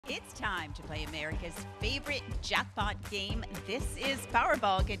It's time to play America's favorite jackpot game. This is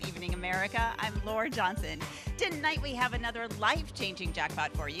Powerball. Good evening, America. I'm Laura Johnson. Tonight we have another life-changing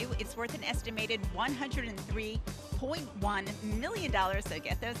jackpot for you. It's worth an estimated $103.1 million. So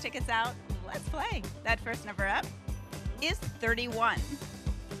get those tickets out. Let's play. That first number up is 31,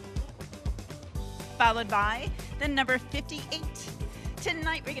 followed by the number 58.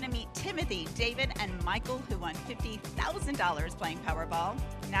 Tonight, we're going to meet Timothy, David, and Michael, who won $50,000 playing Powerball.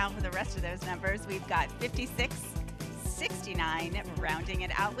 Now, for the rest of those numbers, we've got 56, 69, rounding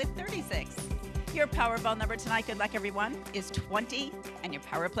it out with 36. Your Powerball number tonight, good luck everyone, is 20, and your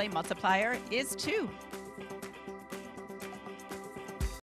Power Play multiplier is 2.